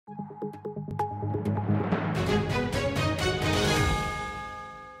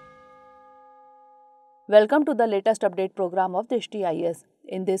Welcome to the latest update program of Drishti IAS.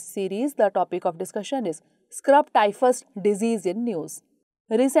 In this series, the topic of discussion is scrub typhus disease in news.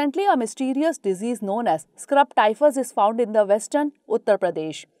 Recently, a mysterious disease known as scrub typhus is found in the western Uttar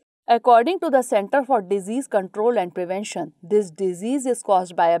Pradesh. According to the Center for Disease Control and Prevention, this disease is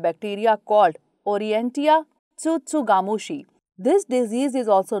caused by a bacteria called Orientia tsutsugamushi. This disease is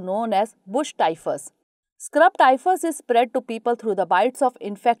also known as bush typhus. Scrub typhus is spread to people through the bites of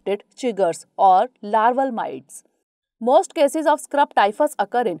infected chiggers or larval mites. Most cases of scrub typhus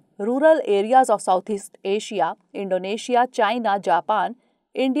occur in rural areas of Southeast Asia, Indonesia, China, Japan,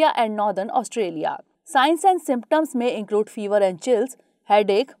 India and Northern Australia. Signs and symptoms may include fever and chills,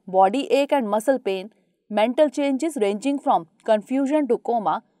 headache, body ache and muscle pain, mental changes ranging from confusion to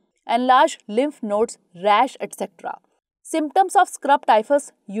coma, enlarged lymph nodes, rash, etc. Symptoms of scrub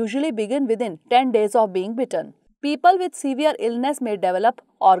typhus usually begin within 10 days of being bitten. People with severe illness may develop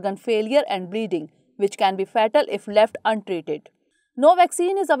organ failure and bleeding, which can be fatal if left untreated. No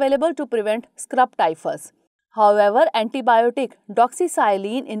vaccine is available to prevent scrub typhus. However, antibiotic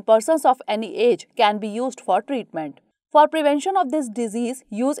doxycycline in persons of any age can be used for treatment. For prevention of this disease,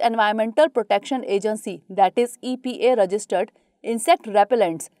 use Environmental Protection Agency, that is EPA registered insect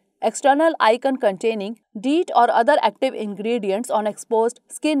repellents, external icon containing DEET or other active ingredients on exposed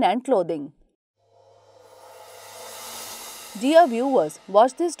skin and clothing. Dear viewers,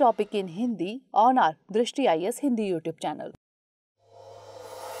 watch this topic in Hindi on our Drishti IAS Hindi YouTube channel.